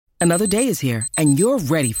Another day is here, and you're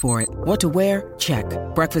ready for it. What to wear? Check.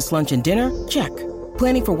 Breakfast, lunch, and dinner? Check.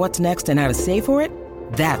 Planning for what's next and how to save for it?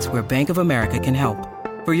 That's where Bank of America can help.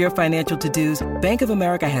 For your financial to-dos, Bank of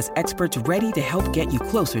America has experts ready to help get you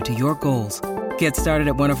closer to your goals. Get started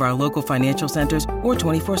at one of our local financial centers or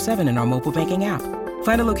 24/7 in our mobile banking app.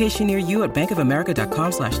 Find a location near you at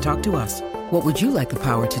bankofamerica.com/talktous. What would you like the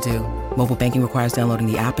power to do? Mobile banking requires downloading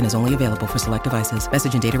the app and is only available for select devices.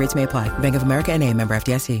 Message and data rates may apply. Bank of America N.A., member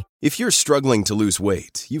FDIC. If you're struggling to lose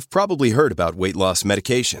weight, you've probably heard about weight loss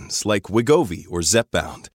medications like Wegovy or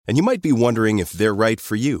Zepbound, and you might be wondering if they're right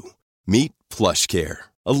for you. Meet PlushCare,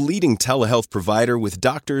 a leading telehealth provider with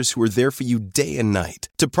doctors who are there for you day and night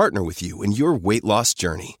to partner with you in your weight loss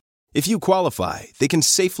journey. If you qualify, they can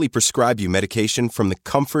safely prescribe you medication from the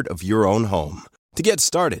comfort of your own home. To get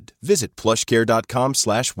started, visit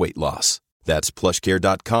plushcare.com/weight-loss. That's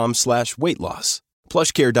plushcare.com/weight-loss.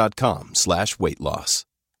 plushcare.com/weight-loss.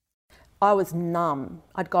 I was numb.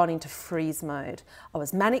 I'd gone into freeze mode. I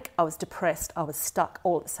was manic, I was depressed, I was stuck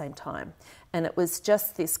all at the same time. And it was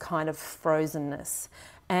just this kind of frozenness.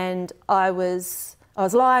 And I was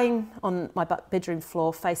lying on my bedroom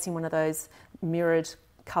floor facing one of those mirrored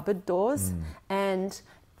cupboard doors, and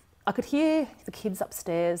I could hear the kids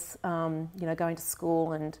upstairs, going to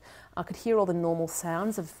school, and I could hear all the normal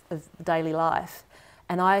sounds of daily life.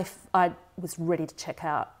 And I was ready to check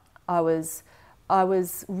out. I was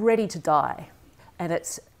ready to die, and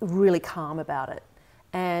it's really calm about it.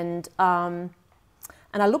 And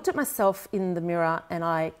I looked at myself in the mirror, and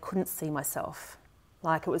I couldn't see myself.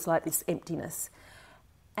 Like, it was like this emptiness.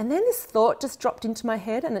 And then this thought just dropped into my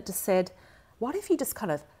head, and it just said, what if you just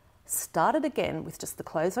kind of started again with just the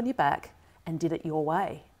clothes on your back and did it your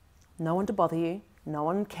way? No one to bother you, no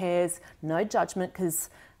one cares, no judgment,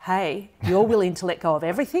 because, hey, you're willing to let go of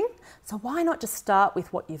everything. So why not just start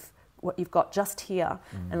with what you've got just here,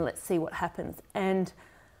 and let's see what happens. And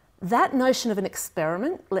that notion of an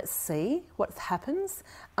experiment, let's see what happens,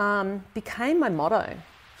 became my motto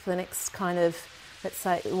for the next kind of, let's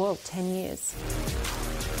say, 10 years.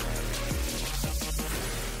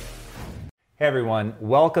 Hey everyone,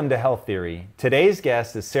 welcome to Health Theory. Today's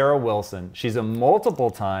guest is Sarah Wilson. She's a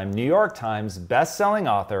multiple-time New York Times best-selling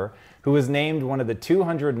author who was named one of the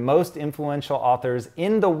 200 most influential authors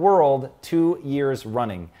in the world 2 years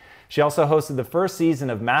running. She also hosted the first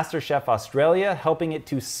season of MasterChef Australia, helping it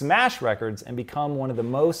to smash records and become one of the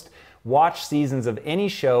most watched seasons of any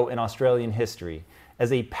show in Australian history.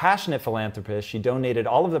 As a passionate philanthropist, she donated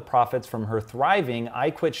all of the profits from her thriving I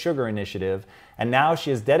Quit Sugar initiative, and now she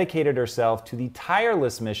has dedicated herself to the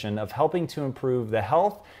tireless mission of helping to improve the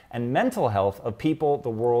health and mental health of people the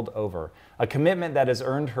world over, a commitment that has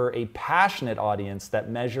earned her a passionate audience that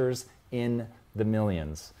measures in the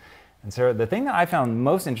millions. And Sarah, the thing that I found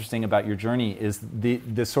most interesting about your journey is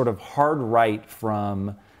the sort of hard right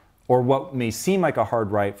from, or what may seem like a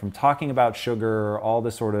hard right from talking about sugar, all the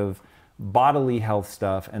sort of bodily health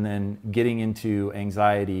stuff, and then getting into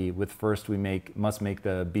anxiety with first we must make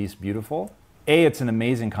the beast beautiful. It's an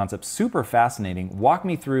amazing concept, super fascinating. Walk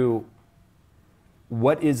me through,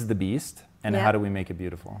 what is the beast and how do we make it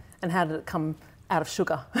beautiful? And how did it come out of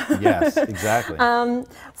sugar? Yes, exactly.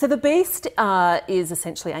 So the beast is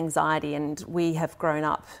essentially anxiety, and we have grown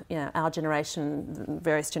up, our generation,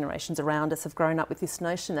 various generations around us have grown up with this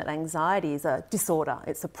notion that anxiety is a disorder,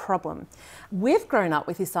 it's a problem. We've grown up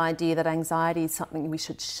with this idea that anxiety is something we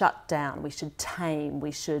should shut down, we should tame,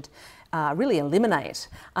 we should really eliminate.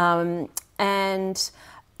 And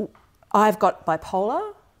I've got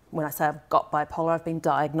bipolar. When I say I've got bipolar, I've been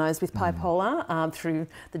diagnosed with bipolar through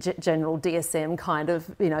the general DSM kind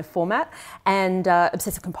of format, and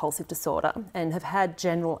obsessive compulsive disorder, and have had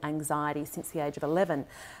general anxiety since the age of 11.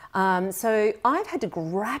 So I've had to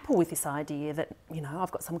grapple with this idea that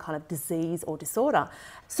I've got some kind of disease or disorder.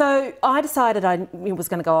 So I decided I was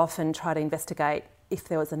going to go off and try to investigate if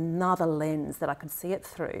there was another lens that I could see it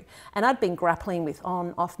through. And I'd been grappling with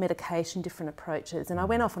on-off medication, different approaches, and I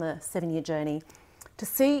went off on a 7-year journey to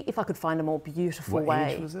see if I could find a more beautiful way. What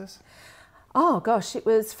age was this? Oh gosh, it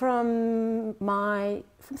was from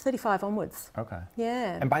 35 onwards. Okay.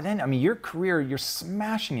 Yeah. And by then, your career, you're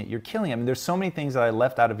smashing it, you're killing it. There's so many things that I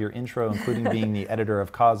left out of your intro, including being the editor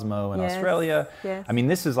of Cosmo in Australia. Yes.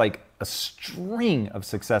 This is like a string of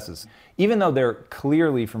successes. Even though they're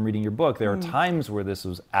clearly, from reading your book, there are times where this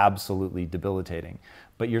was absolutely debilitating,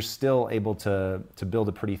 but you're still able to build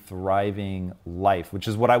a pretty thriving life, which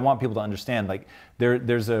is what I want people to understand. Like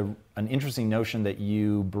there's an interesting notion that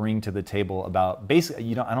you bring to the table about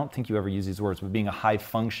basically, I don't think you ever use these words, but being a high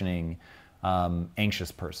functioning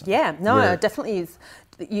anxious person. Yeah, no, I definitely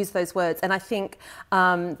use those words. And I think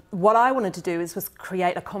what I wanted to do was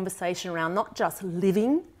create a conversation around not just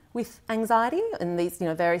living with anxiety and these,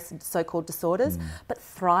 various so-called disorders, but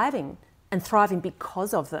thriving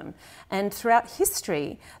because of them. And throughout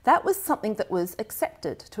history, that was something that was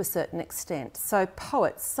accepted to a certain extent. So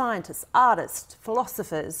poets, scientists, artists,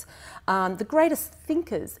 philosophers, the greatest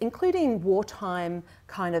thinkers, including wartime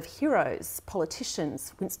kind of heroes,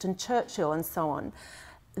 politicians, Winston Churchill and so on,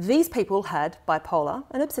 these people had bipolar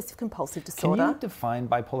and obsessive-compulsive disorder. Can you define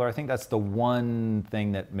bipolar? I think that's the one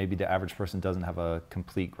thing that maybe the average person doesn't have a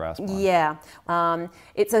complete grasp on. Yeah.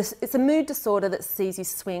 It's a mood disorder that sees you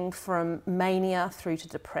swing from mania through to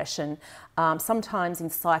depression, sometimes in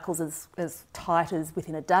cycles as tight as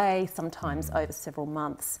within a day, sometimes over several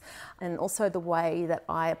months. And also the way that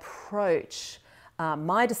I approach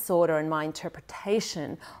my disorder and my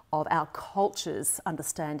interpretation of our culture's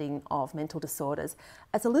understanding of mental disorders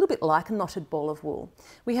as a little bit like a knotted ball of wool.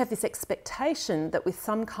 We have this expectation that with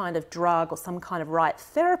some kind of drug or some kind of right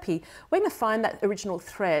therapy, we're going to find that original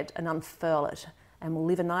thread and unfurl it, and we'll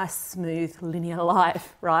live a nice, smooth, linear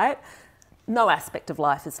life, right? No aspect of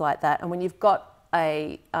life is like that. And when you've got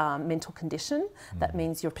a mental condition, that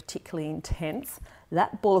means you're particularly intense,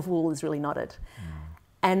 that ball of wool is really knotted.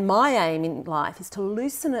 And my aim in life is to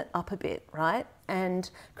loosen it up a bit, right? And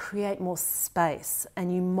create more space,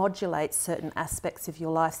 and you modulate certain aspects of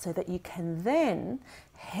your life so that you can then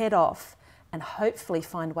head off and hopefully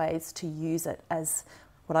find ways to use it as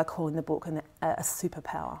what I call in the book a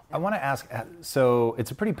superpower. I want to ask, so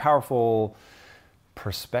it's a pretty powerful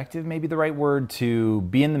perspective, maybe the right word, to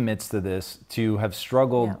be in the midst of this, to have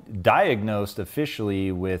struggled, diagnosed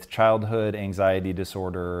officially with childhood anxiety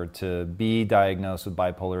disorder, to be diagnosed with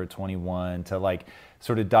bipolar at 21, to like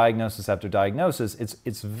sort of diagnosis after diagnosis.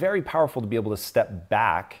 It's very powerful to be able to step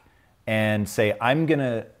back and say, I'm going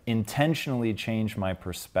to intentionally change my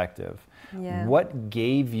perspective. Yeah. What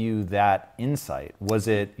gave you that insight? Was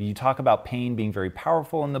it, you talk about pain being very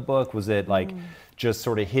powerful in the book, was it like just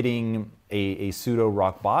sort of hitting a pseudo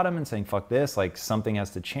rock bottom and saying, fuck this, like something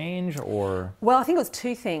has to change, or? Well, I think it was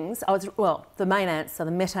two things. The main answer,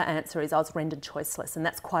 the meta answer is I was rendered choiceless, and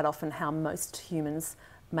that's quite often how most humans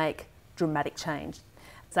make dramatic change.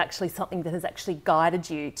 It's actually something that has actually guided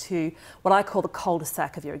you to what I call the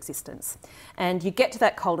cul-de-sac of your existence. And you get to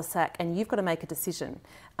that cul-de-sac and you've got to make a decision.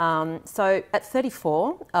 So at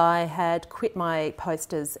 34, I had quit my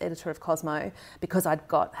post as editor of Cosmo because I'd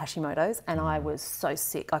got Hashimoto's, and I was so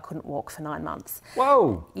sick I couldn't walk for 9 months.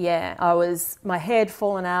 Whoa! Yeah, my hair had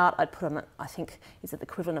fallen out. I'd put on, I think, is it the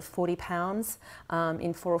equivalent of 40 pounds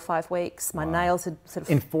in 4 or 5 weeks. My nails had sort of...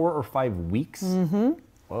 In 4 or 5 weeks? Mm-hmm.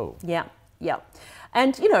 Whoa. Yeah.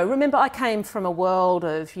 And, remember I came from a world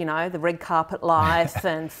of, the red carpet life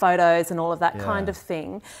and photos and all of that kind of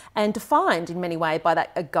thing, and defined in many ways by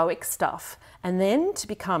that egoic stuff. And then to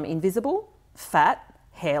become invisible, fat,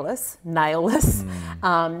 hairless, nailless,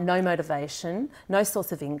 no motivation, no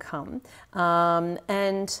source of income.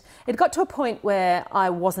 And it got to a point where I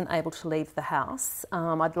wasn't able to leave the house.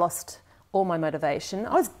 I'd lost all my motivation.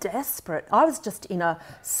 I was desperate. I was just in a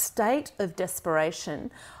state of desperation.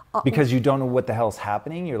 Because you don't know what the hell's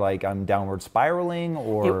happening? You're like, I'm downward spiraling,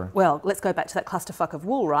 or? Well, let's go back to that clusterfuck of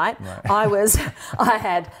wool, right? I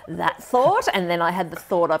had that thought, and then I had the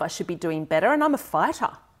thought of I should be doing better, and I'm a fighter,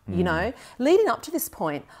 Leading up to this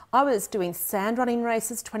point, I was doing sand running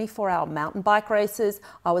races, 24-hour mountain bike races.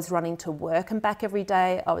 I was running to work and back every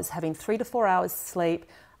day. I was having 3 to 4 hours sleep,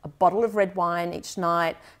 a bottle of red wine each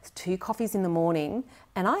night, 2 coffees in the morning,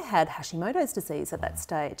 and I had Hashimoto's disease at that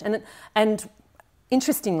stage. And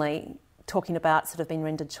interestingly, talking about sort of being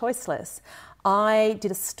rendered choiceless, I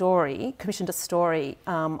commissioned a story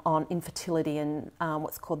on infertility and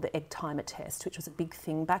what's called the egg timer test, which was a big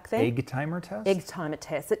thing back then. Egg timer test? Egg timer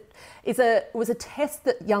test. It was a test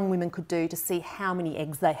that young women could do to see how many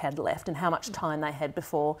eggs they had left and how much time they had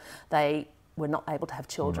before they were not able to have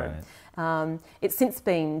children. Right. It's since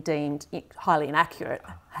been deemed highly inaccurate.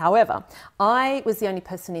 However, I was the only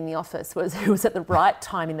person in the office who was at the right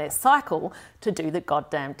time in their cycle to do the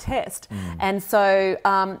goddamn test. And so,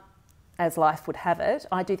 as life would have it,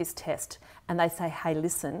 I do this test and they say, hey,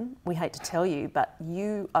 listen, we hate to tell you, but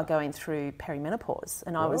you are going through perimenopause.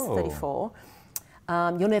 And I was 34.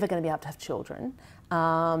 You're never going to be able to have children.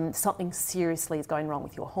 Something seriously is going wrong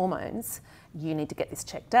with your hormones. You need to get this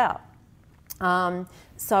checked out.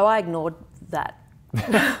 So I ignored that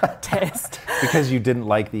test. Because you didn't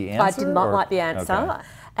like the answer? I did not like the answer. Okay.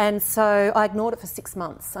 And so I ignored it for 6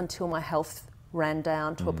 months until my health ran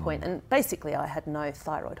down to a point, and basically I had no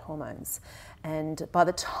thyroid hormones. And by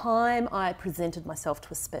the time I presented myself to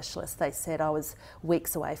a specialist, they said I was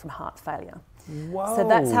weeks away from heart failure. Whoa. So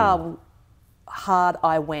that's how hard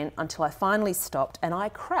I went until I finally stopped, and I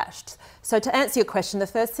crashed. So to answer your question, the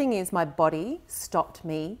first thing is my body stopped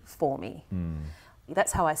me for me.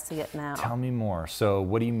 That's how I see it now. Tell me more. So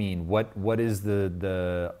what do you mean? What is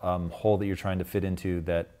the hole that you're trying to fit into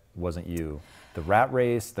that wasn't you? The rat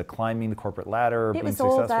race, the climbing the corporate ladder, being successful?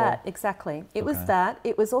 It was all that, exactly. It was that.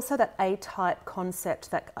 It was also that A-type concept,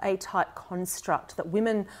 that A-type construct that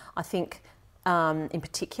women, I think, in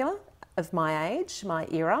particular, of my age, my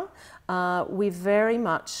era, we very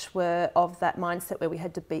much were of that mindset where we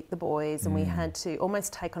had to beat the boys and we had to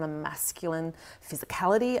almost take on a masculine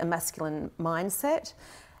physicality, a masculine mindset.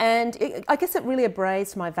 And I guess it really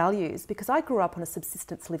abrased my values because I grew up on a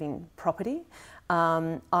subsistence living property.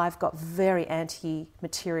 I've got very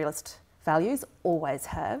anti-materialist values, always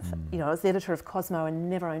have. You know, I was the editor of Cosmo and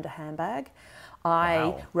never owned a handbag.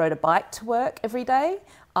 I rode a bike to work every day.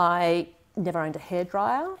 I never owned a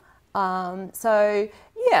hairdryer. So,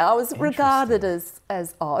 yeah, I was regarded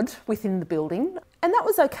as odd within the building. And that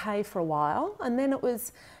was okay for a while. And then it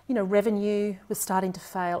was, you know, revenue was starting to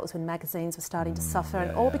fail. It was when magazines were starting to suffer.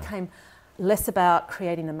 And it all became less about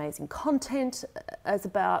creating amazing content as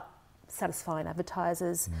about satisfying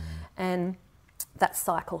advertisers. And that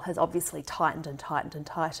cycle has obviously tightened and tightened and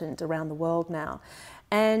tightened around the world now.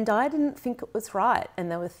 And I didn't think it was right.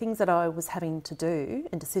 And there were things that I was having to do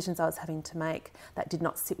and decisions I was having to make that did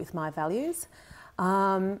not sit with my values.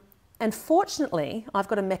 And fortunately, I've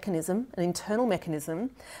got a mechanism, an internal mechanism,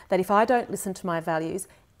 that if I don't listen to my values,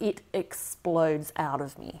 it explodes out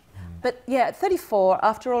of me. But yeah, at 34,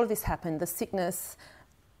 after all of this happened, the sickness,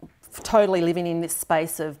 totally living in this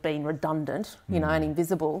space of being redundant, you know, and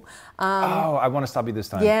invisible. I want to stop you this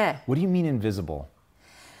time. Yeah. What do you mean invisible?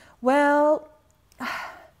 Well,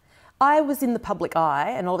 I was in the public eye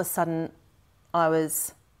and all of a sudden I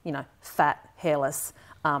was, you know, fat, hairless,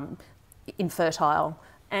 infertile.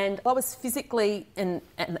 And I was physically and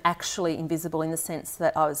actually invisible in the sense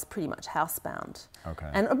that I was pretty much housebound. Okay.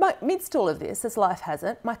 And amidst all of this, as life has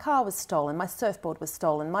it, my car was stolen, my surfboard was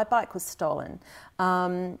stolen, my bike was stolen.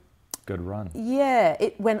 Good run. Yeah,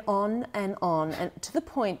 it went on and to the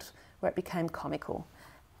point where it became comical.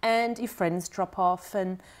 And your friends drop off.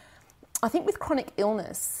 And I think with chronic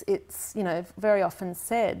illness, it's, you know, very often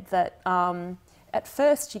said that at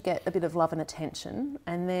first you get a bit of love and attention,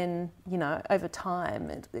 and then, you know, over time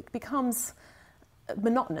it becomes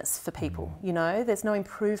monotonous for people, you know, there's no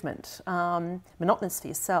improvement, monotonous for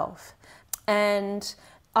yourself. And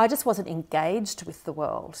I just wasn't engaged with the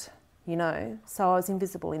world, you know, so I was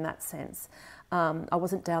invisible in that sense. I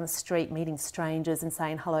wasn't down the street meeting strangers and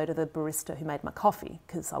saying hello to the barista who made my coffee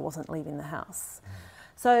because I wasn't leaving the house.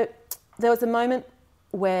 So there was a moment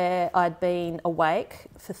where I'd been awake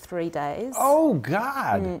for 3 days. Oh,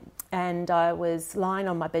 God. And I was lying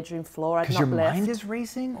on my bedroom floor. I'd not left. Because your mind is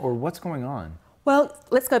racing, or what's going on? Well,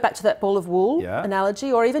 let's go back to that ball of wool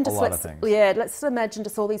analogy, or even just let's imagine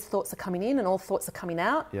just all these thoughts are coming in and all thoughts are coming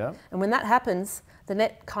out. Yeah. And when that happens, the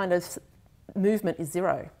net kind of movement is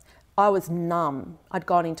zero. I was numb. I'd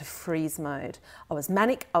gone into freeze mode. I was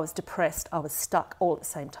manic, I was depressed, I was stuck all at the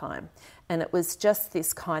same time. And it was just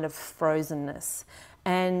this kind of frozenness.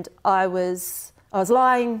 And I was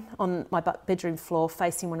lying on my bedroom floor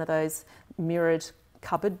facing one of those mirrored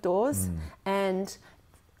cupboard doors, and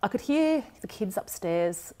I could hear the kids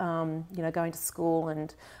upstairs, you know, going to school,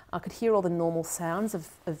 and I could hear all the normal sounds of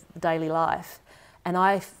daily life. And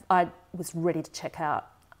I was ready to check out.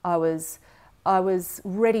 I was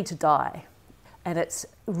ready to die, and it's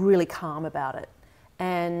really calm about it.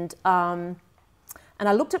 And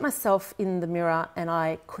I looked at myself in the mirror, and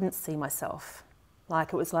I couldn't see myself.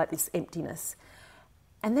 Like it was like this emptiness.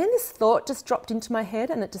 And then this thought just dropped into my head,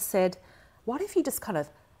 and it just said, what if you just kind of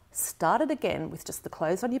started again with just the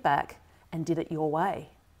clothes on your back and did it your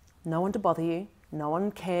way? No one to bother you, no one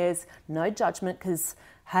cares, no judgment, because,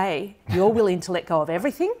 hey, you're willing to let go of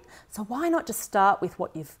everything. So why not just start with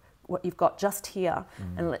what you've got just here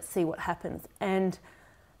and let's see what happens. And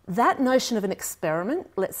that notion of an experiment,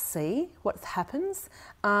 let's see what happens,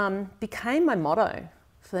 became my motto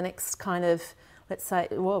for the next kind of, let's say,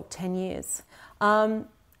 10 years. And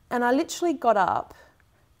I literally got up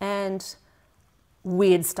and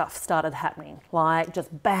weird stuff started happening, like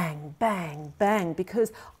just bang, bang, bang,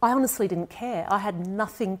 because I honestly didn't care. I had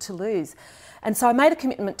nothing to lose. And so I made a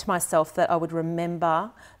commitment to myself that I would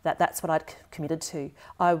remember that that's what I'd committed to.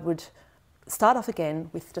 I would start off again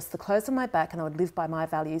with just the clothes on my back, and I would live by my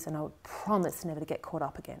values, and I would promise never to get caught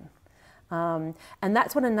up again. And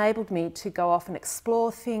that's what enabled me to go off and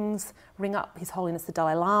explore things, ring up His Holiness the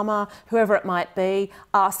Dalai Lama, whoever it might be,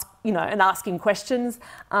 asking questions.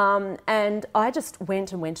 And I just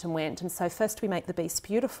went and went and went. And so First We Make the Beast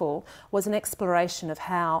Beautiful was an exploration of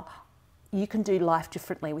how you can do life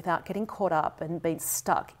differently without getting caught up and being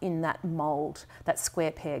stuck in that mould, that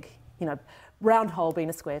square peg, round hole being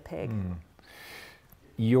a square peg.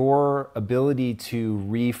 Your ability to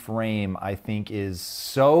reframe, I think, is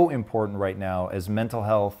so important right now as mental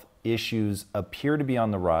health issues appear to be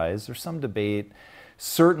on the rise. There's some debate.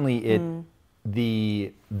 Certainly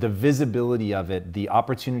the visibility of it, the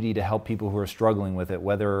opportunity to help people who are struggling with it,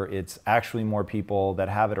 whether it's actually more people that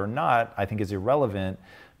have it or not, I think is irrelevant.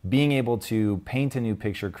 Being able to paint a new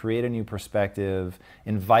picture, create a new perspective,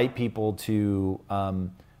 invite people to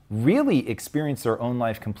really experience their own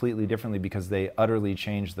life completely differently because they utterly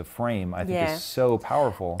change the frame, I think is so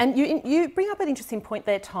powerful. And you bring up an interesting point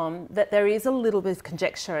there, Tom, that there is a little bit of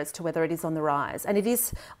conjecture as to whether it is on the rise. And it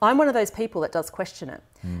is, I'm one of those people that does question it.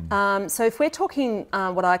 So if we're talking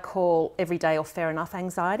what I call everyday or fair enough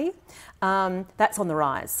anxiety, that's on the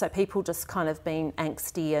rise. So people just kind of being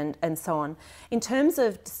angsty and so on. In terms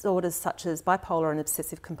of disorders such as bipolar and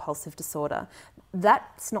obsessive compulsive disorder,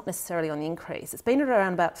 that's not necessarily on the increase. It's been at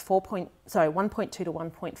around about 1.2 to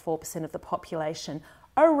 1.4% of the population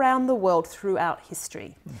around the world throughout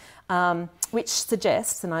history, which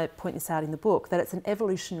suggests, and I point this out in the book, that it's an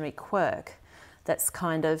evolutionary quirk that's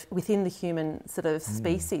kind of within the human sort of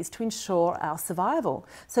species to ensure our survival,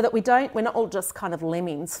 so that we're not all just kind of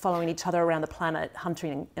lemmings following each other around the planet,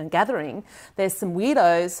 hunting and gathering. There's some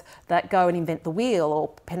weirdos that go and invent the wheel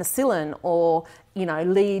or penicillin or,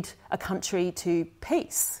 lead a country to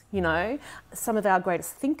peace, some of our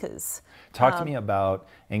greatest thinkers. Talk to me about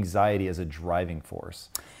anxiety as a driving force.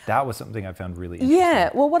 That was something I found really interesting. Yeah,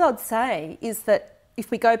 well, what I'd say is that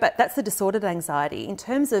if we go back, that's the disordered anxiety. In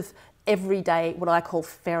terms of everyday, what I call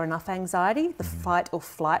fair enough anxiety, the fight or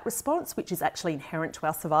flight response, which is actually inherent to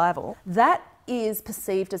our survival, that is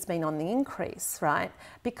perceived as being on the increase, right?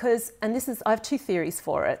 Because, and I have two theories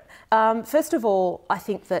for it. First of all, I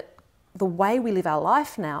think that the way we live our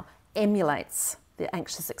life now emulates the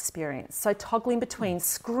anxious experience. So toggling between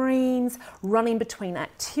screens, running between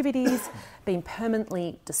activities, being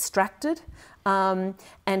permanently distracted, and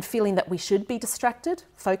feeling that we should be distracted.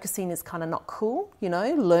 Focusing is kind of not cool,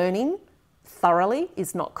 learning thoroughly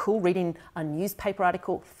is not cool. Reading a newspaper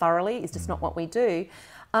article thoroughly is just not what we do.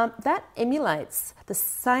 That emulates the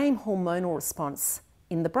same hormonal response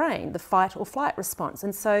in the brain, the fight or flight response.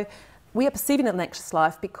 And so we are perceiving an anxious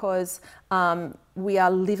life because we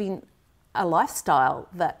are living a lifestyle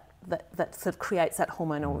that sort of creates that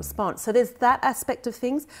hormonal response. So there's that aspect of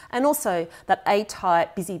things, and also that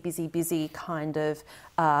A-type, busy kind of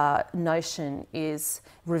notion is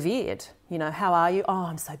revered. How are you? Oh,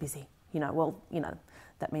 I'm so busy.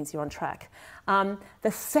 That means you're on track.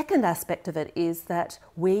 The second aspect of it is that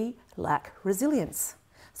we lack resilience.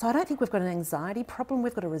 So I don't think we've got an anxiety problem,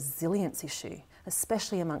 we've got a resilience issue,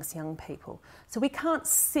 especially amongst young people. So we can't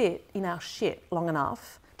sit in our shit long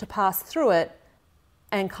enough to pass through it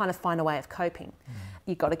and kind of find a way of coping.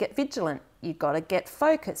 You've got to get vigilant, you've got to get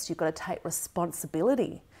focused, you've got to take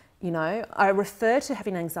responsibility. I refer to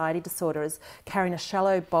having anxiety disorder as carrying a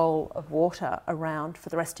shallow bowl of water around for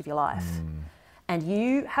the rest of your life. And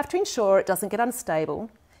you have to ensure it doesn't get unstable,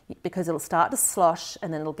 because it'll start to slosh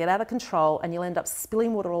and then it'll get out of control and you'll end up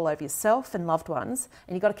spilling water all over yourself and loved ones,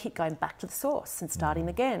 and you've got to keep going back to the source and starting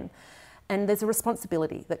again. And there's a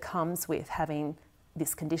responsibility that comes with having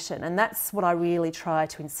this condition, and that's what I really try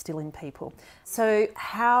to instill in people. So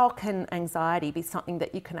how can anxiety be something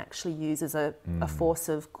that you can actually use as a force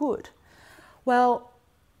of good? Well,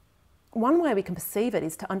 one way we can perceive it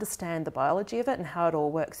is to understand the biology of it and how it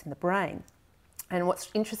all works in the brain. And what's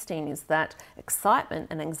interesting is that excitement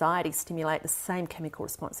and anxiety stimulate the same chemical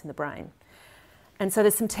response in the brain. And so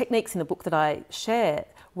there's some techniques in the book that I share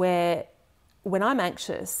where when I'm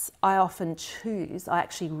anxious, I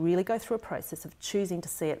actually really go through a process of choosing to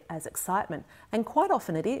see it as excitement. And quite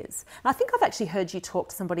often it is. And I think I've actually heard you talk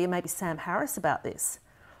to somebody, maybe Sam Harris, about this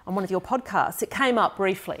on one of your podcasts. It came up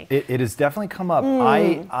briefly. It has definitely come up.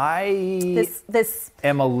 I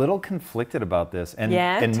am a little conflicted about this, and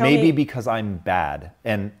maybe because I'm bad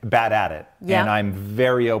at it, and I'm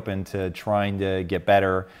very open to trying to get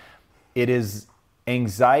better.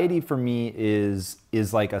 Anxiety for me is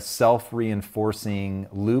like a self-reinforcing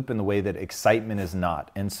loop in the way that excitement is not.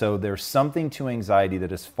 And so there's something to anxiety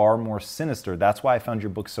that is far more sinister. That's why I found your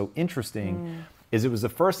book so interesting, is it was the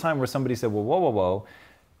first time where somebody said, well, whoa.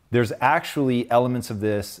 There's actually elements of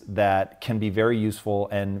this that can be very useful.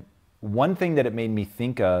 And one thing that it made me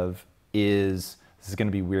think of is, this is going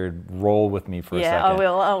to be weird, roll with me for a second. Yeah, I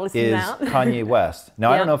will. I'll listen is now. Kanye West. Now,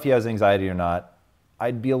 I Yeah. don't know if he has anxiety or not.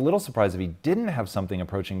 I'd be a little surprised if he didn't have something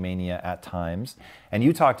approaching mania at times. And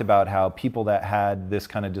you talked about how people that had this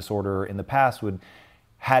kind of disorder in the past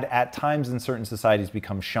had at times in certain societies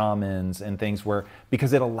become shamans and things where,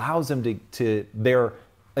 because it allows them they're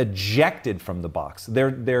ejected from the box.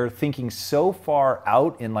 They're thinking so far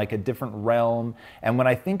out in like a different realm. And when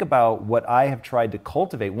I think about what I have tried to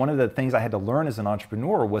cultivate, one of the things I had to learn as an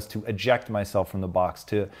entrepreneur was to eject myself from the box,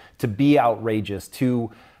 to be outrageous,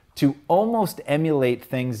 to almost emulate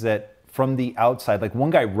things that from the outside, like one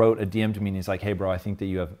guy wrote a DM to me and he's like, hey bro, I think that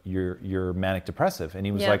you're manic depressive. And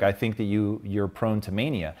he was like, I think that you're prone to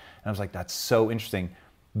mania. And I was like, that's so interesting,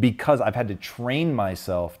 because I've had to train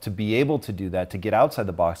myself to be able to do that, to get outside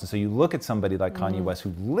the box. And so you look at somebody like Kanye West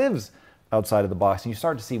who lives outside of the box and you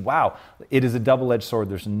start to see, wow, it is a double-edged sword,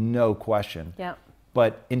 there's no question. Yeah.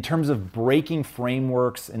 But in terms of breaking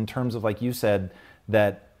frameworks, in terms of, like you said,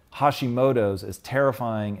 that Hashimoto's, as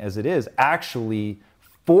terrifying as it is, actually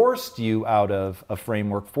forced you out of a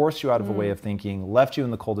framework, forced you out of a way of thinking, left you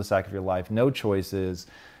in the cul-de-sac of your life, no choices.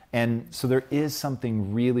 And so there is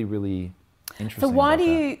something really, really interesting. So why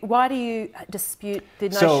do you dispute the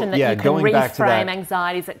notion So, that yeah, you can going back to that- reframe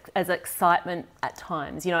anxiety as excitement at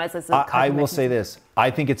times? You know, as a I will say this.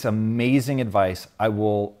 I think it's amazing advice. I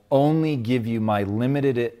will only give you my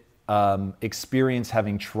limited experience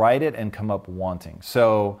having tried it and come up wanting.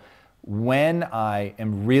 So when I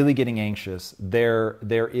am really getting anxious,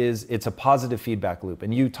 it's a positive feedback loop.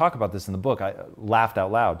 And you talk about this in the book. I laughed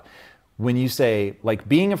out loud. When you say, like,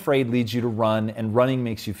 being afraid leads you to run and running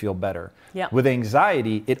makes you feel better. Yeah. With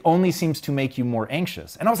anxiety, it only seems to make you more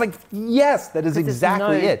anxious. And I was like, yes, that is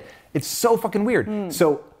exactly it. It's so fucking weird.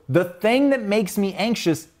 So the thing that makes me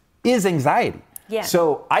anxious is anxiety. Yeah.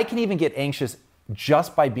 So I can even get anxious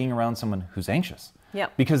just by being around someone who's anxious. Yeah.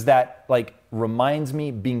 Because that like reminds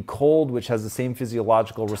me, being cold, which has the same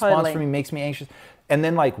physiological response for me, makes me anxious. And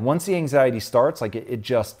then like once the anxiety starts, like it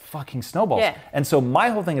just fucking snowballs. Yeah. And so my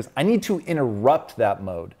whole thing is I need to interrupt that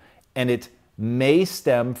mode. And it may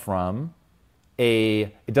stem from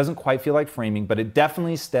it doesn't quite feel like framing, but it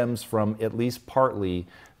definitely stems from, at least partly,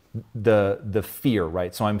 the fear,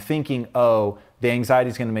 right? So I'm thinking, oh, the anxiety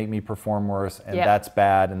is going to make me perform worse, and that's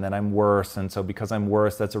bad, and then I'm worse, and so because I'm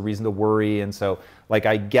worse, that's a reason to worry. And so like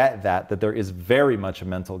I get that there is very much a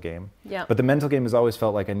mental game. Yeah. But the mental game has always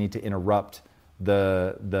felt like I need to interrupt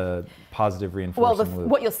the positive reinforcing loop.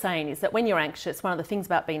 What you're saying is that when you're anxious, one of the things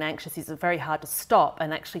about being anxious is it's very hard to stop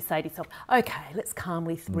and actually say to yourself, okay, let's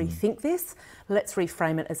calmly rethink this, let's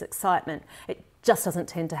reframe it as excitement. It just doesn't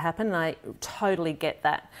tend to happen, and I totally get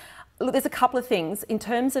that. Look, there's a couple of things in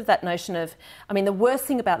terms of that notion of, I mean, the worst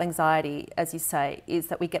thing about anxiety, as you say, is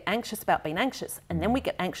that we get anxious about being anxious, and then we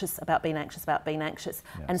get anxious about being anxious about being anxious,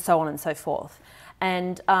 and so on and so forth.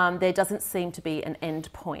 And there doesn't seem to be an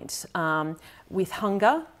end point. With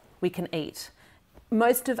hunger, we can eat.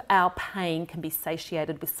 Most of our pain can be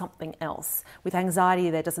satiated with something else. With anxiety,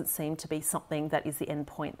 there doesn't seem to be something that is the end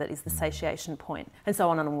point, that is the satiation point, and so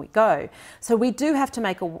on we go. So we do have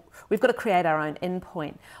to we've got to create our own end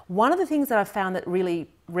point. One of the things that I found that really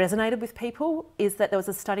resonated with people is that there was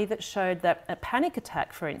a study that showed that a panic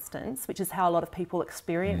attack, for instance, which is how a lot of people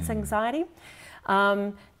experience anxiety,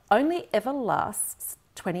 only ever lasts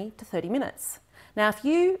 20 to 30 minutes. Now, if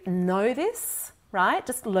you know this, right,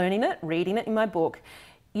 just learning it, reading it in my book,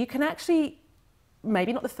 you can actually,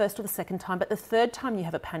 maybe not the first or the second time, but the third time you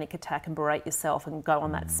have a panic attack and berate yourself and go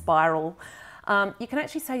on that spiral, you can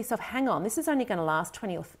actually say to yourself, hang on, this is only going to last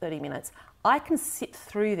 20 or 30 minutes. I can sit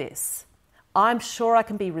through this. I'm sure I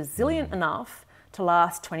can be resilient enough to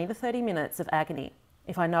last 20 to 30 minutes of agony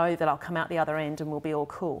if I know that I'll come out the other end and we'll be all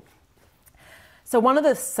cool. So one of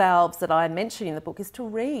the salves that I mention in the book is to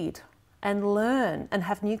read and learn and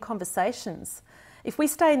have new conversations. If we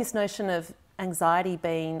stay in this notion of anxiety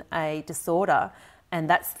being a disorder and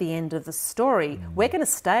that's the end of the story, we're going to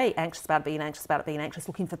stay anxious about being anxious,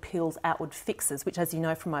 looking for pills, outward fixes, which, as you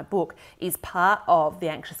know from my book, is part of the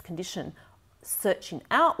anxious condition. Searching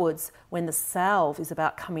outwards when the salve is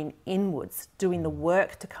about coming inwards, doing the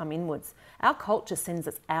work to come inwards. Our culture sends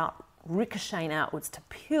us out, ricocheting outwards to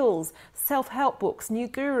pills, self-help books, new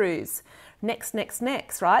gurus, next,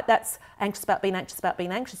 right? That's anxious about being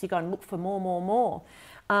anxious. You go and look for more.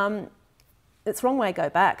 It's the wrong way to go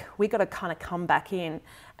back. We've got to kind of come back in.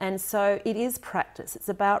 And so it is practice. It's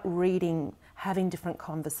about reading, having different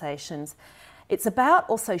conversations. It's about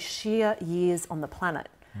also sheer years on the planet.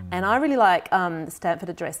 And I really like the Stanford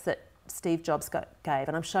address that Steve Jobs gave,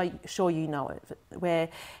 and I'm sure you know it, where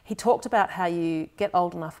he talked about how you get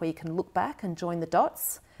old enough where you can look back and join the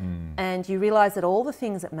dots, and you realise that all the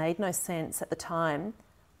things that made no sense at the time,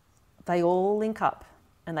 they all link up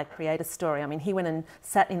and they create a story. I mean, he went and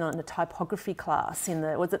sat in on a typography class in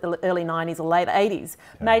the early 90s or late 80s.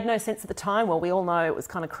 Yeah. Made no sense at the time. Well, we all know it was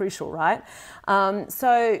kind of crucial, right?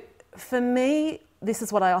 So for me, this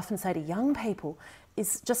is what I often say to young people,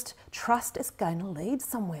 is just trust is going to lead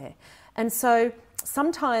somewhere. And so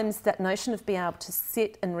sometimes that notion of being able to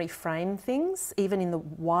sit and reframe things, even in the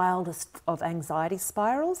wildest of anxiety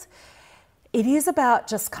spirals, it is about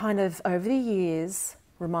just kind of over the years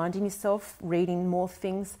reminding yourself, reading more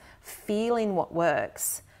things, feeling what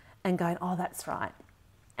works, and going, oh, that's right.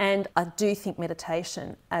 And I do think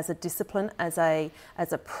meditation as a discipline, as a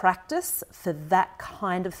practice for that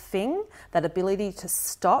kind of thing, that ability to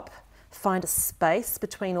stop, find a space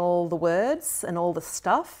between all the words and all the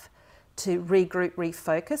stuff, to regroup,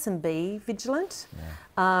 refocus, and be vigilant,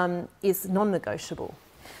 is non-negotiable.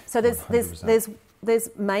 So there's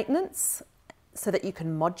maintenance so that you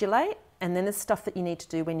can modulate. And then there's stuff that you need to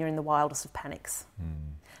do when you're in the wildest of panics.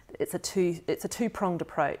 It's a two-pronged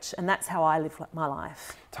approach, and that's how I live my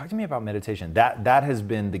life. Talk to me about meditation. That has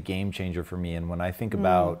been the game changer for me. And when I think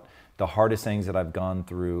about the hardest things that I've gone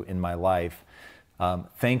through in my life,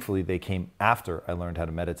 thankfully they came after I learned how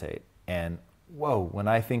to meditate. And whoa, when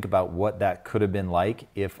I think about what that could have been like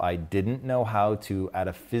if I didn't know how to, at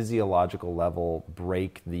a physiological level,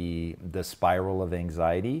 break the spiral of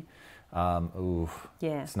anxiety.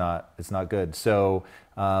 It's not good. So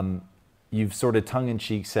you've sort of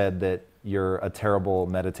tongue-in-cheek said that you're a terrible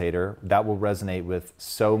meditator. That will resonate with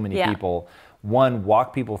so many people. One,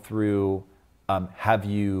 walk people through, have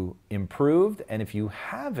you improved? And if you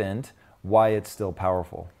haven't, why it's still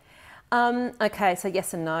powerful? Okay, so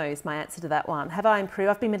yes and no is my answer to that one. Have I improved?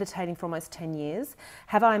 I've been meditating for almost 10 years.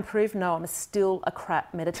 Have I improved? No, I'm still a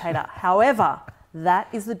crap meditator. However, that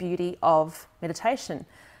is the beauty of meditation.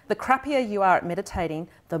 The crappier you are at meditating,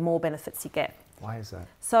 the more benefits you get. Why is that?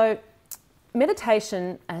 So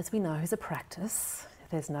meditation, as we know, is a practice.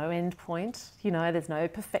 There's no end point, there's no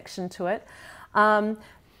perfection to it.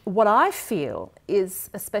 What I feel is,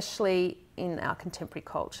 especially in our contemporary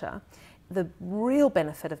culture, the real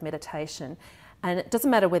benefit of meditation, and it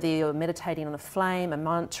doesn't matter whether you're meditating on a flame, a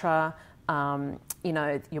mantra,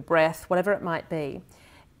 your breath, whatever it might be,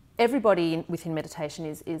 everybody within meditation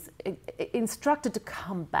is instructed to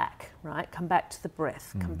come back, right? Come back to the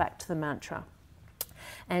breath, come back to the mantra.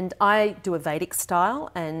 And I do a Vedic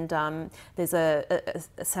style, and there's a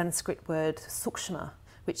Sanskrit word, sukshma,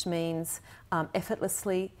 which means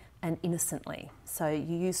effortlessly and innocently. So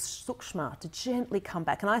you use sukshma to gently come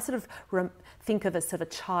back. And I sort of think of as sort of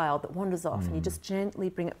a child that wanders off, and you just gently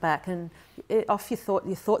bring it back, and your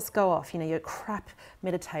thoughts go off. You're a crap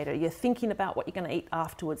meditator. You're thinking about what you're going to eat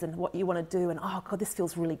afterwards and what you want to do, and oh God, this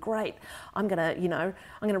feels really great. I'm going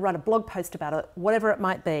to write a blog post about it, whatever it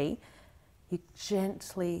might be. You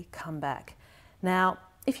gently come back. Now,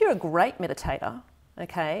 if you're a great meditator,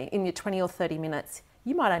 okay, in your 20 or 30 minutes,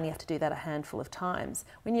 you might only have to do that a handful of times.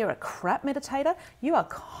 When you're a crap meditator, you are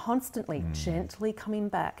constantly gently coming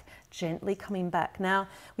back. Now,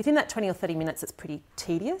 within that 20 or 30 minutes, it's pretty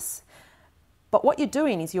tedious. But what you're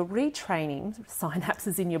doing is you're retraining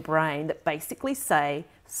synapses in your brain that basically say,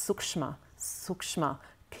 sukshma, sukshma,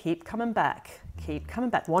 keep coming back,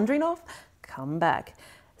 wandering off, come back.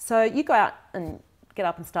 So you go out and get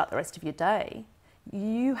up and start the rest of your day.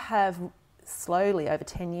 You have slowly, over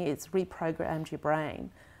 10 years, reprogrammed your brain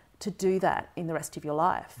to do that in the rest of your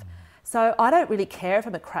life. So I don't really care if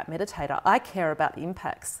I'm a crap meditator. I care about the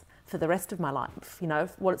impacts for the rest of my life,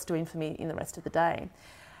 what it's doing for me in the rest of the day.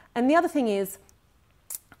 And the other thing is,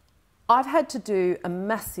 I've had to do a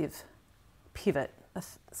massive pivot, a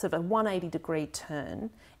sort of a 180-degree turn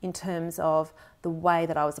in terms of the way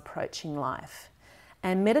that I was approaching life.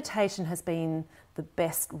 And meditation has been the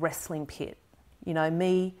best wrestling pit.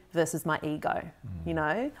 Me versus my ego,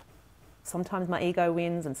 Sometimes my ego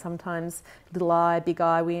wins, and sometimes little I, big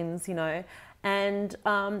I wins, And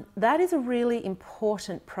that is a really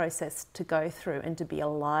important process to go through and to be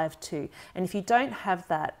alive to. And if you don't have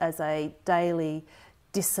that as a daily,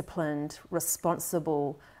 disciplined,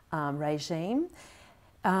 responsible regime,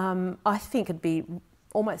 I think it'd be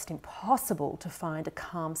almost impossible to find a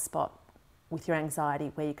calm spot with your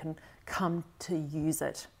anxiety where you can come to use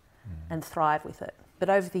it and thrive with it. But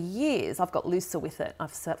over the years, I've got looser with it.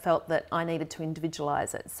 I've felt that I needed to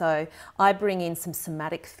individualise it. So I bring in some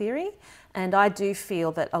somatic theory, and I do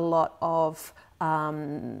feel that a lot of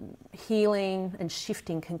healing and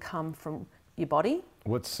shifting can come from your body.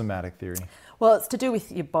 What's somatic theory? Well, it's to do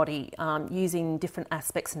with your body, using different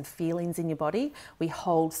aspects and feelings in your body. We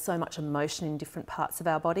hold so much emotion in different parts of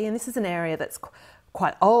our body, and this is an area that's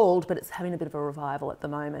quite old, but it's having a bit of a revival at the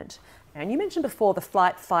moment. And you mentioned before the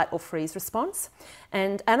flight, fight or freeze response.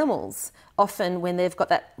 And animals, often when they've got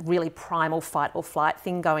that really primal fight or flight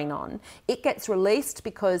thing going on, it gets released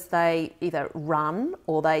because they either run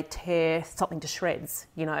or they tear something to shreds,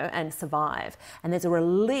 and survive. And there's a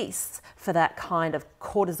release for that kind of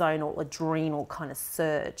cortisone or adrenal kind of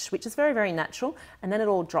surge, which is very, very natural. And then it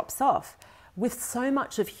all drops off. With so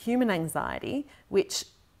much of human anxiety, which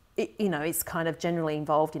is kind of generally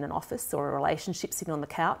involved in an office or a relationship, sitting on the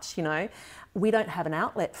couch, we don't have an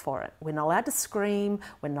outlet for it. We're not allowed to scream,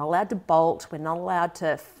 we're not allowed to bolt, we're not allowed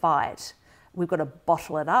to fight. We've got to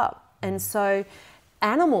bottle it up. And so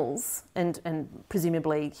animals and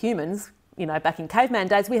presumably humans, back in caveman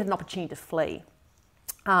days, we had an opportunity to flee.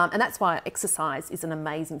 And that's why exercise is an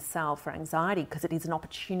amazing salve for anxiety, because it is an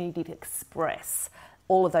opportunity to express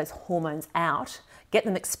all of those hormones out, get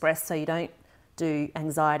them expressed so you don't do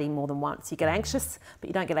anxiety more than once. You get anxious, but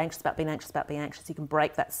you don't get anxious about being anxious about being anxious. You can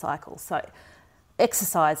break that cycle. So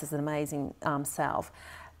exercise is an amazing salve.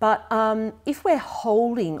 But if we're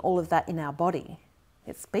holding all of that in our body,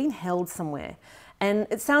 it's been held somewhere. And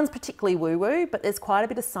it sounds particularly woo-woo, but there's quite a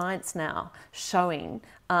bit of science now showing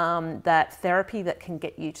that therapy that can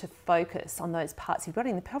get you to focus on those parts of your body.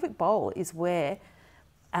 And the pelvic bowl is where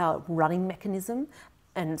our running mechanism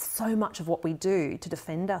and so much of what we do to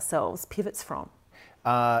defend ourselves pivots from.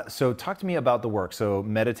 So talk to me about the work. So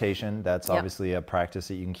meditation, that's obviously a practice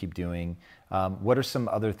that you can keep doing. What are some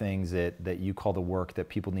other things that you call the work that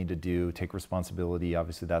people need to do, take responsibility?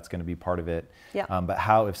 Obviously that's going to be part of it. But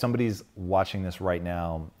how, if somebody's watching this right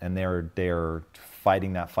now and they're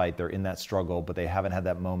fighting that fight, they're in that struggle, but they haven't had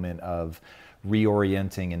that moment of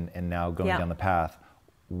reorienting and now going down the path,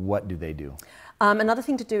 what do they do? Another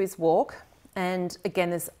thing to do is walk. And again,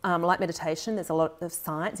 there's like meditation, there's a lot of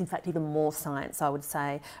science, in fact, even more science, I would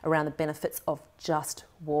say, around the benefits of just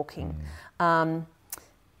walking.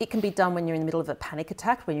 It can be done when you're in the middle of a panic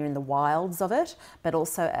attack, when you're in the wilds of it, but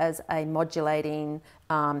also as a modulating,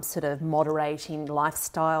 sort of moderating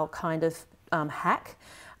lifestyle kind of hack.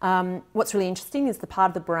 What's really interesting is the part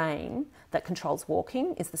of the brain that controls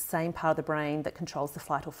walking is the same part of the brain that controls the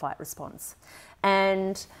flight or fight response.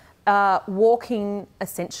 And walking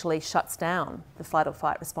essentially shuts down the flight or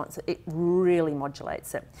fight response. It really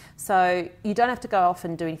modulates it. So you don't have to go off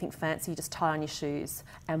and do anything fancy, you just tie on your shoes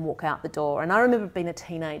and walk out the door. And I remember being a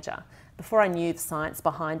teenager, before I knew the science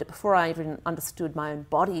behind it, before I even understood my own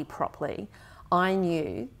body properly, I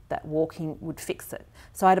knew that walking would fix it.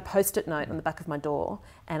 So I had a post-it note on the back of my door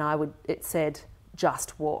and it said,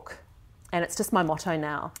 just walk. And it's just my motto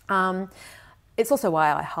now. It's also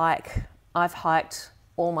why I hike. I've hiked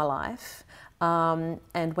all my life,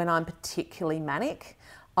 and when I'm particularly manic,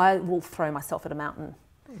 I will throw myself at a mountain.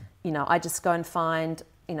 I just go and find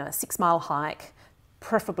a 6-mile hike,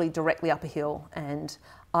 preferably directly up a hill, and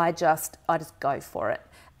I just go for it.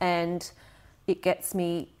 And it gets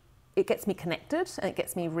me connected, and it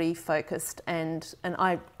gets me refocused, and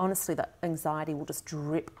I honestly, that anxiety will just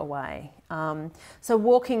drip away. So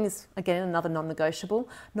walking is again another non-negotiable.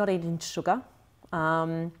 Not eating sugar.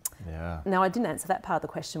 Now, I didn't answer that part of the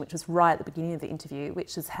question, which was right at the beginning of the interview,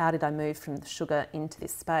 which is how did I move from the sugar into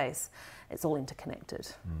this space? It's all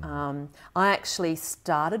interconnected. I actually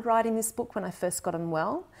started writing this book when I first got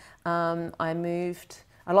unwell.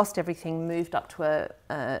 I lost everything, moved up to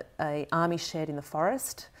a army shed in the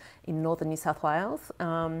forest in northern New South Wales,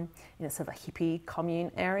 in a sort of a hippie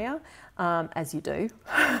commune area, as you do.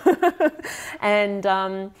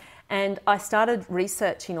 And I started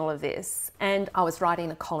researching all of this, and I was writing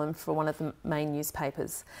a column for one of the main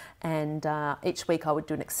newspapers, and each week I would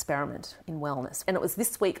do an experiment in wellness. And it was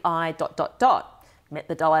this week I ... met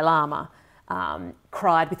the Dalai Lama,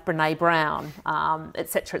 cried with Brene Brown,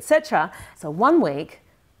 etc., etc. So one week,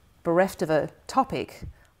 bereft of a topic,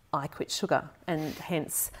 I quit sugar, and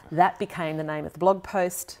hence that became the name of the blog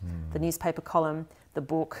post, the newspaper column, the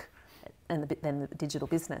book, and then the digital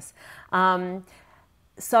business.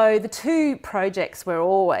 So the two projects were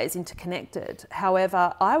always interconnected.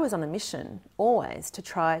 However, I was on a mission always to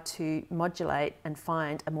try to modulate and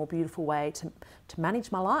find a more beautiful way to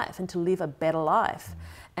manage my life and to live a better life.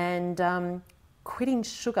 And quitting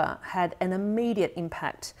sugar had an immediate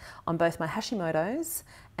impact on both my Hashimoto's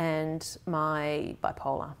and my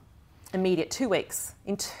bipolar. Immediate, 2 weeks.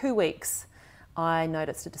 In 2 weeks, I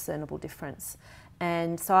noticed a discernible difference.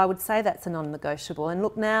 And so I would say that's a non-negotiable. And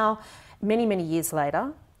look, now, many, many years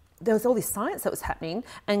later, there was all this science that was happening,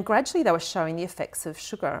 and gradually they were showing the effects of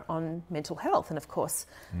sugar on mental health. And of course,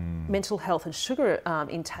 mental health and sugar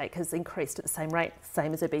intake has increased at the same rate,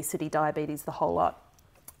 same as obesity, diabetes, the whole lot.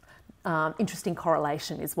 Interesting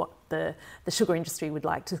correlation is what the sugar industry would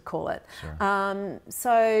like to call it. Sure.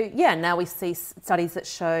 Now we see studies that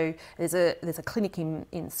show there's a clinic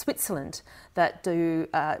in Switzerland that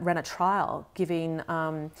ran a trial giving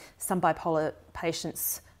some bipolar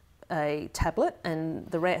patients a tablet, and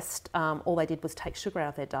the rest, all they did was take sugar out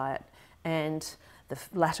of their diet, and the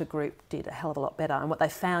latter group did a hell of a lot better. And what they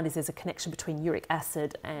found is there's a connection between uric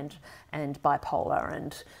acid and bipolar,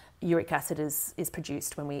 and uric acid is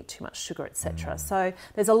produced when we eat too much sugar, etc. So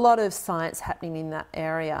there's a lot of science happening in that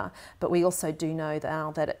area, but we also do know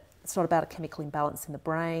now that it's not about a chemical imbalance in the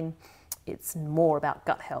brain, it's more about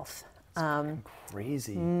gut health.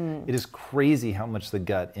 Crazy. It is crazy how much the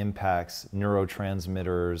gut impacts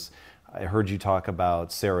neurotransmitters. I heard you talk about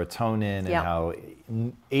serotonin and how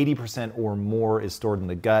 80% or more is stored in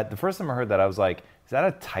the gut. The first time I heard that, I was like, is that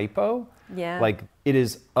a typo? Yeah. Like, it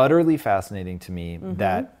is utterly fascinating to me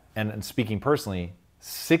that, and speaking personally,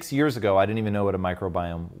 6 years ago, I didn't even know what a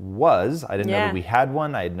microbiome was. I didn't know that we had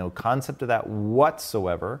one. I had no concept of that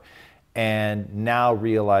whatsoever. And now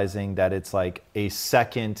realizing that it's like a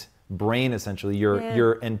second brain, essentially,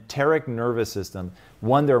 your enteric nervous system.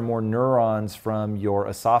 One, there are more neurons from your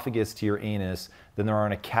esophagus to your anus than there are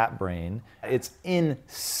in a cat brain. It's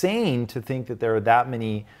insane to think that there are that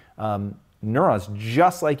many neurons,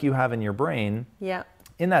 just like you have in your brain,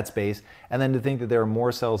 in that space. And then to think that there are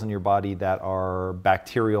more cells in your body that are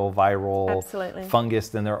bacterial, viral, fungus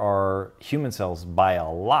than there are human cells by a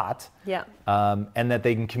lot. And that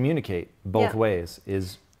they can communicate both ways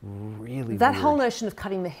is really that weird. whole notion of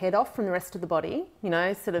cutting the head off from the rest of the body,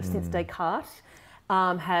 sort of since Descartes,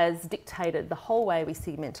 has dictated the whole way we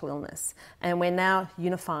see mental illness. And we're now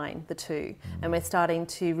unifying the two, and we're starting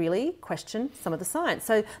to really question some of the science.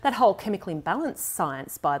 So that whole chemical imbalance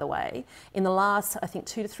science, by the way, in the last, I think,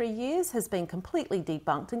 2 to 3 years has been completely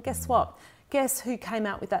debunked. And guess what? Guess who came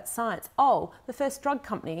out with that science? Oh, the first drug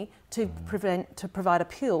company to provide a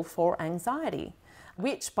pill for anxiety,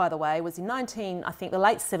 which, by the way, was in the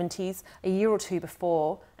late 70s, a year or two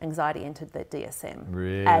before anxiety entered the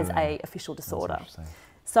DSM as a official disorder.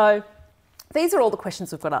 So these are all the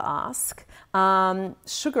questions we've got to ask.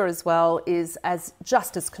 Sugar as well is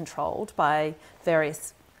just as controlled by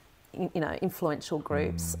various influential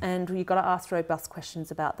groups, and you've got to ask robust questions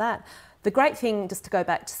about that. The great thing, just to go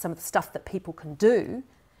back to some of the stuff that people can do,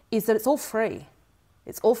 is that it's all free.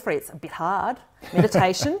 It's all free. It's a bit hard.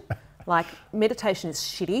 Meditation. Meditation is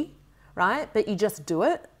shitty, right? But you just do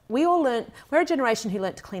it. We're a generation who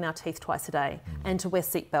learnt to clean our teeth twice a day and to wear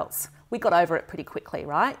seatbelts. We got over it pretty quickly,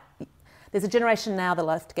 right? There's a generation now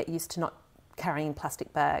that'll have to get used to not carrying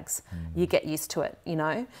plastic bags. You get used to it,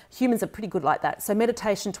 Humans are pretty good like that. So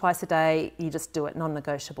meditation twice a day, you just do it,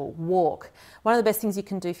 non-negotiable. Walk. One of the best things you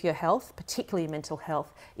can do for your health, particularly your mental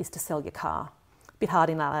health, is to sell your car. Bit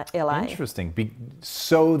hard in LA. Interesting.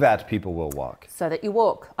 So that people will walk. So that you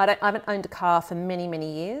walk. I haven't owned a car for many,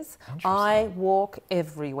 many years. I walk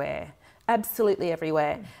everywhere, absolutely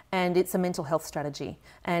everywhere. And it's a mental health strategy,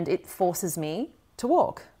 and it forces me to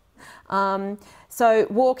walk. So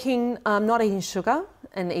walking, not eating sugar,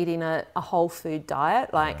 and eating a whole food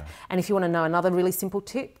diet. And if you want to know another really simple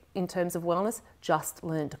tip in terms of wellness, just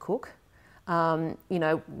learn to cook. When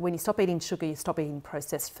you stop eating sugar, you stop eating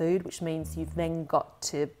processed food, which means you've then got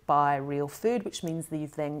to buy real food, which means that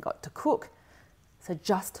you've then got to cook. So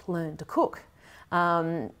just learn to cook.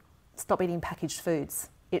 Stop eating packaged foods.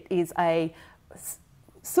 It is a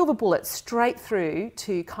silver bullet straight through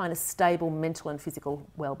to kind of stable mental and physical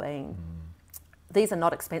well-being. These are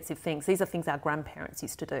not expensive things. These are things our grandparents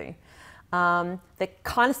used to do. They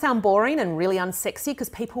kind of sound boring and really unsexy because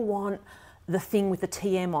people want the thing with the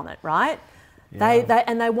TM on it, right?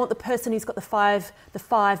 They want the person who's got the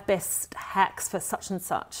five best hacks for such and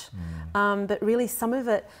such. But really, some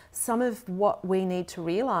of what we need to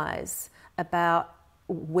realise about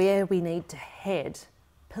where we need to head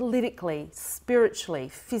politically, spiritually,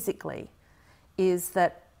 physically, is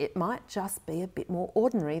that it might just be a bit more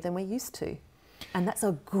ordinary than we're used to. And that's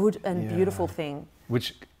a good and beautiful thing.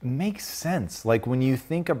 Which makes sense. Like when you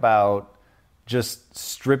think about just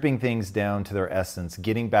stripping things down to their essence,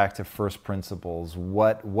 getting back to first principles,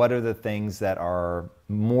 what are the things that are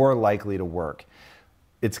more likely to work?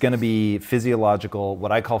 It's going to be physiological,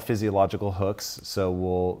 what I call physiological hooks.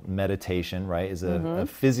 So meditation, right, is a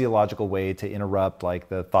physiological way to interrupt like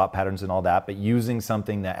the thought patterns and all that, but using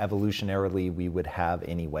something that evolutionarily we would have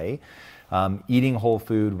anyway. eating whole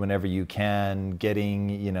food whenever you can,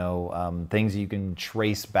 getting, things you can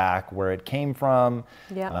trace back where it came from.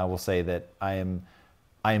 Yeah. And I will say that I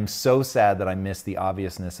am so sad that I missed the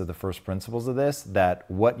obviousness of the first principles of this, that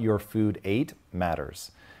what your food ate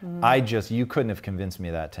matters. You couldn't have convinced me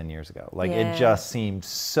of that 10 years ago. Like, it just seemed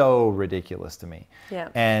so ridiculous to me. Yeah.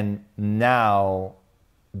 And now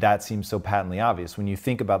that seems so patently obvious. When you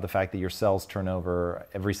think about the fact that your cells turn over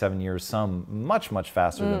every 7 years, some much, much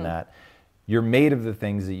faster than that, you're made of the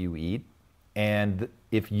things that you eat. And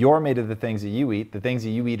if you're made of the things that you eat, the things that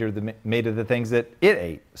you eat are made of the things that it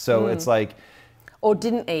ate. So it's like... Or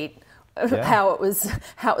didn't eat. Yeah. How it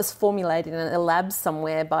was formulated in a lab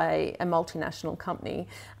somewhere by a multinational company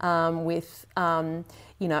with a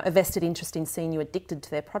vested interest in seeing you addicted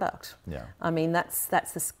to their product. Yeah. I mean, that's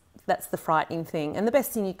the frightening thing. And the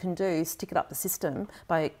best thing you can do is stick it up the system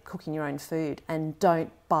by cooking your own food, and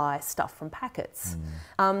don't buy stuff from packets.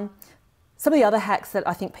 Some of the other hacks that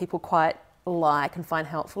I think people quite like and find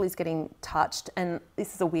helpful is getting touched. And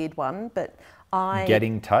this is a weird one, but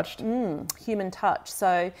getting touched? Human touch.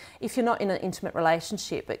 So if you're not in an intimate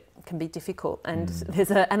relationship, it can be difficult. And there's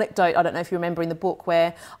an anecdote, I don't know if you remember, in the book,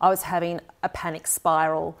 where I was having a panic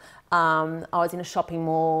spiral. I was in a shopping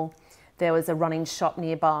mall. There was a running shop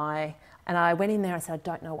nearby. And I went in there and said, I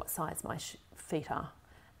don't know what size my feet are.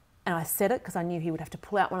 And I said it because I knew he would have to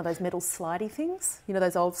pull out one of those metal slidey things,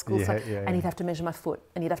 those old school stuff. And he'd have to measure my foot,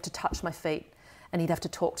 and he'd have to touch my feet, and he'd have to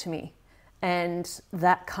talk to me. And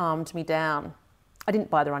that calmed me down. I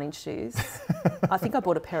didn't buy the running shoes. I think I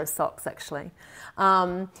bought a pair of socks, actually.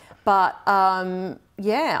 I've had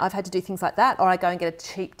to do things like that, or I go and get a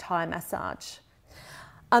cheap Thai massage.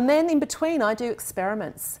 And then in between, I do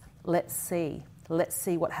experiments. Let's see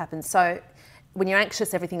what happens. So when you're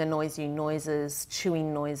anxious, everything annoys you, noises,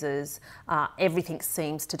 chewing noises, everything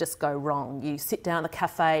seems to just go wrong. You sit down at the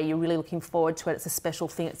cafe, you're really looking forward to it, it's a special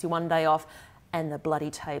thing, it's your one day off, and the bloody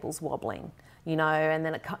table's wobbling, and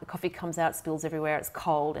then coffee comes out, spills everywhere, it's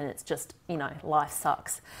cold, and it's just, life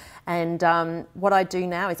sucks. And what I do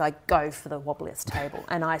now is I go for the wobbliest table,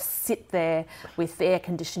 and I sit there with the air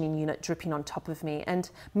conditioning unit dripping on top of me. And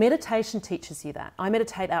meditation teaches you that. I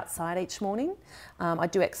meditate outside each morning. I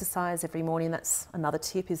do exercise every morning. That's another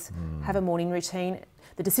tip, is have a morning routine.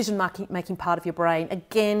 The decision-making part of your brain,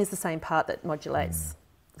 again, is the same part that modulates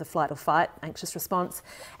the flight or fight, anxious response.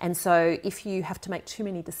 And so if you have to make too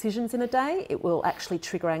many decisions in a day, it will actually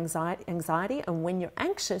trigger anxiety. And when you're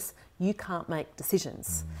anxious, you can't make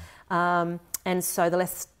decisions. And so the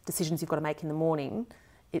less decisions you've got to make in the morning,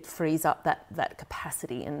 it frees up that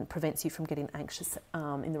capacity and prevents you from getting anxious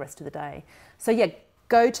in the rest of the day. So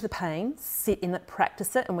go to the pain, sit in it,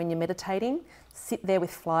 practice it. And when you're meditating, sit there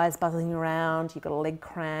with flies buzzing around, you've got a leg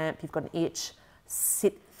cramp, you've got an itch,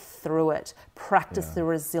 sit through it, practice the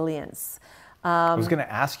resilience. I was going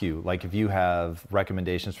to ask you, if you have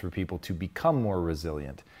recommendations for people to become more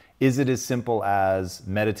resilient. Is it as simple as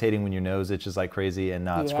meditating when your nose itches like crazy and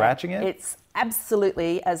not scratching it? It's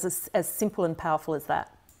absolutely as simple and powerful as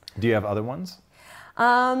that. Do you have other ones?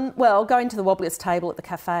 Going to the wobbliest table at the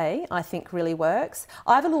cafe, I think really works.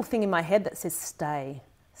 I have a little thing in my head that says stay.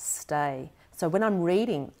 So when I'm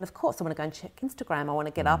reading, of course, I want to go and check Instagram. I want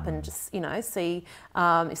to get up and just, see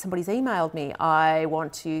if somebody's emailed me. I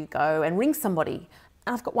want to go and ring somebody.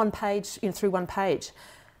 And I've got one page, through one page.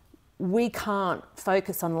 We can't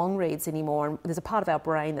focus on long reads anymore. And there's a part of our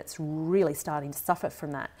brain that's really starting to suffer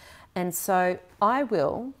from that. And so I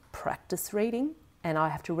will practice reading, and I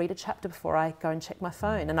have to read a chapter before I go and check my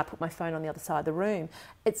phone, and I put my phone on the other side of the room.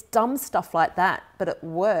 It's dumb stuff like that, but it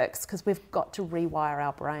works because we've got to rewire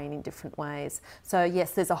our brain in different ways. So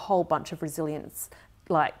yes, there's a whole bunch of resilience,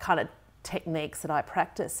 kind of techniques that I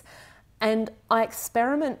practice. And I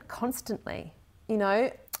experiment constantly.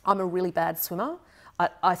 I'm a really bad swimmer.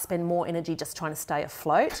 I spend more energy just trying to stay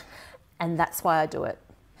afloat, and that's why I do it.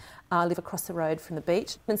 I live across the road from the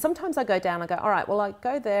beach. And sometimes I go down, I go, all right, well, I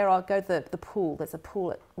go there, I'll go to the pool. There's a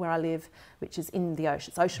pool where I live, which is in the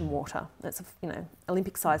ocean. It's ocean water. It's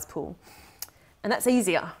Olympic-sized pool. And that's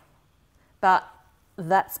easier. But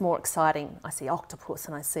that's more exciting. I see octopus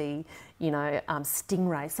and I see,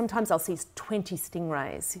 stingrays. Sometimes I'll see 20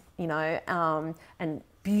 stingrays, and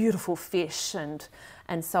beautiful fish and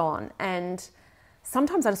so on. And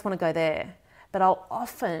sometimes I just want to go there. But I'll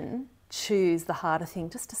often choose the harder thing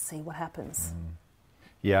just to see what happens.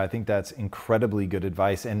 Yeah, I think that's incredibly good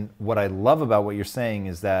advice. And what I love about what you're saying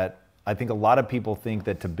is that I think a lot of people think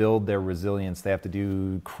that to build their resilience, they have to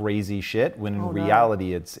do crazy shit, when in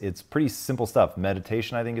reality, it's pretty simple stuff.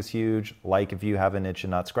 Meditation, I think, is huge. If you have an itch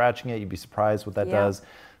and not scratching it, you'd be surprised what that does.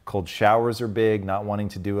 Cold showers are big, not wanting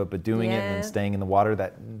to do it, but doing it and then Yeah. staying in the water.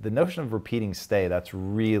 That the notion of repeating stay, that's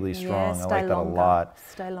really strong. I stay like that longer. a lot.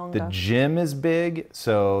 Stay longer. The gym is big,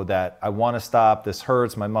 so that I want to stop, this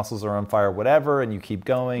hurts, my muscles are on fire, whatever, and you keep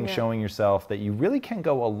going, Yeah. showing yourself that you really can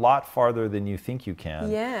go a lot farther than you think you can.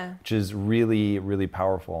 Yeah. Which is really, really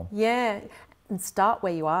powerful. Yeah, and start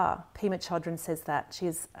where you are. Pema Chodron says that.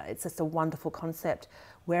 It's just a wonderful concept.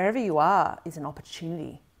 Wherever you are is an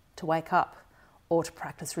opportunity to wake up or to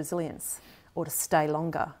practice resilience or to stay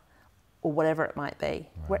longer or whatever it might be,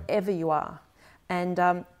 wherever you are. And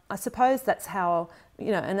I suppose that's how,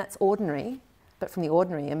 and that's ordinary, but from the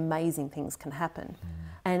ordinary, amazing things can happen.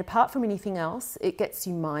 And apart from anything else, it gets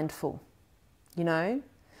you mindful,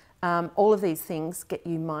 all of these things get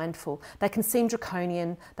you mindful. They can seem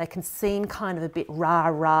draconian, they can seem kind of a bit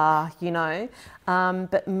rah-rah,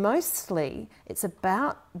 but mostly it's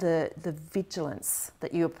about the vigilance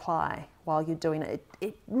that you apply while you're doing it.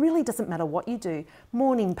 It really doesn't matter what you do.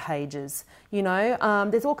 Morning pages,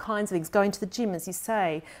 there's all kinds of things. Going to the gym, as you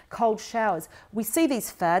say, cold showers. We see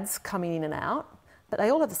these fads coming in and out, but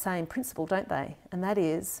they all have the same principle, don't they? And that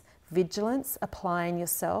is vigilance, applying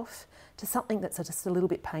yourself to something that's just a little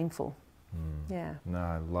bit painful. Yeah. No,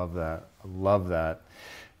 I love that. I love that.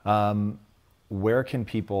 Where can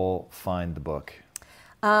people find the book?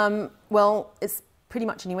 Well, it's pretty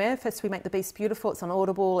much anywhere. First, we make The Beast Beautiful. It's on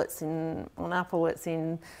Audible, it's on Apple, it's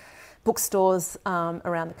in bookstores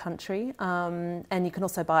around the country. And you can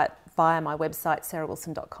also buy it via my website,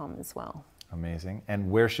 sarahwilson.com as well. Amazing. And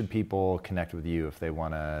where should people connect with you if they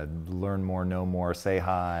want to learn more, know more, say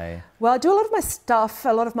hi? Well, I do a lot of my stuff,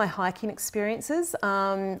 a lot of my hiking experiences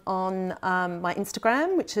on my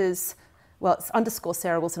Instagram, which is, it's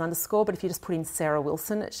 _Sarah Wilson _, but if you just put in Sarah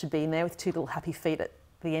Wilson, it should be in there with 2 little happy feet at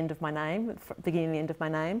the end of my name, beginning and the end of my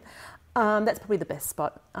name. That's probably the best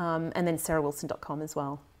spot. And then sarahwilson.com as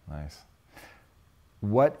well. Nice.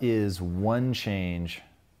 What is one change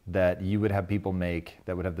that you would have people make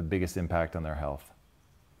that would have the biggest impact on their health?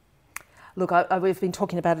 Look, we've been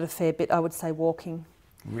talking about it a fair bit. I would say walking.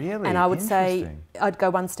 Really? And I would say, Interesting. I'd go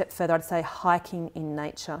one step further. I'd say hiking in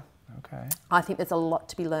nature. Okay. I think there's a lot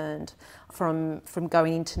to be learned from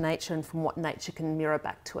going into nature and from what nature can mirror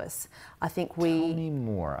back to us. I think Tell me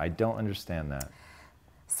more. I don't understand that.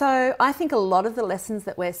 So I think a lot of the lessons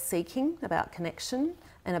that we're seeking about connection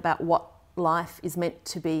and about what life is meant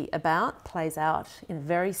to be about plays out in a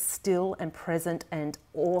very still and present and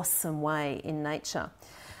awesome way in nature.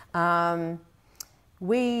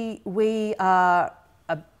 We are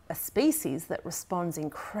a species that responds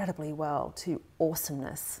incredibly well to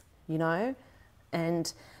awesomeness,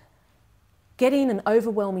 and getting an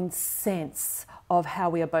overwhelming sense of how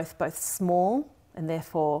we are both small and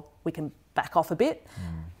therefore we can back off a bit,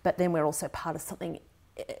 but then we're also part of something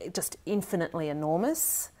just infinitely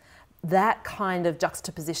enormous. That kind of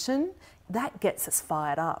juxtaposition, that gets us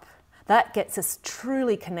fired up. That gets us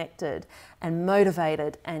truly connected and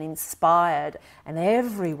motivated and inspired, and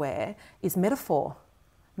everywhere is metaphor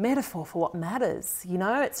for what matters,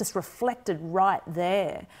 it's just reflected right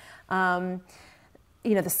there.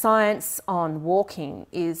 The science on walking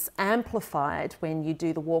is amplified when you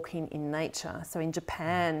do the walking in nature. So in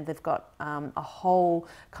Japan, they've got a whole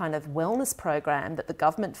kind of wellness program that the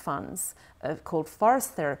government funds called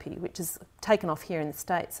forest therapy, which is taken off here in the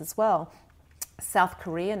States as well. South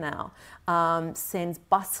Korea now sends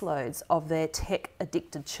busloads of their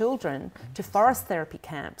tech-addicted children to forest therapy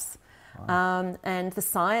camps. And the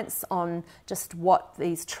science on just what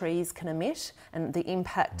these trees can emit and the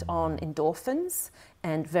impact on endorphins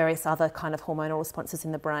and various other kind of hormonal responses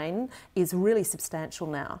in the brain is really substantial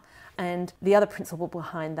now. And the other principle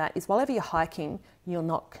behind that is whenever you're hiking, you're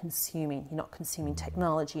not consuming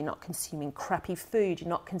technology, you're not consuming crappy food, you're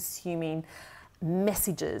not consuming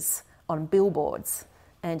messages on billboards,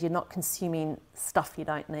 and you're not consuming stuff you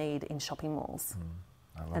don't need in shopping malls.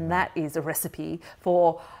 And that is a recipe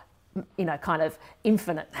for kind of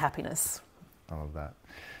infinite happiness. I love that.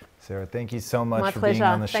 Sarah, thank you so much My for pleasure. being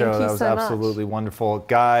on the show. Thank you That was so much. absolutely wonderful.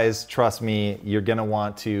 Guys, trust me, you're going to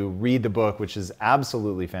want to read the book, which is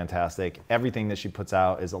absolutely fantastic. Everything that she puts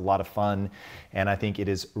out is a lot of fun, and I think it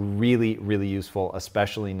is really, really useful,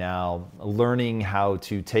 especially now. Learning how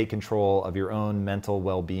to take control of your own mental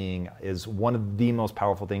well-being is one of the most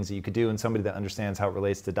powerful things that you could do, and somebody that understands how it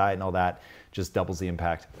relates to diet and all that just doubles the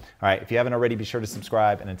impact. All right, if you haven't already, be sure to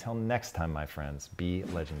subscribe, and until next time, my friends, be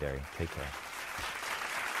legendary. Take care.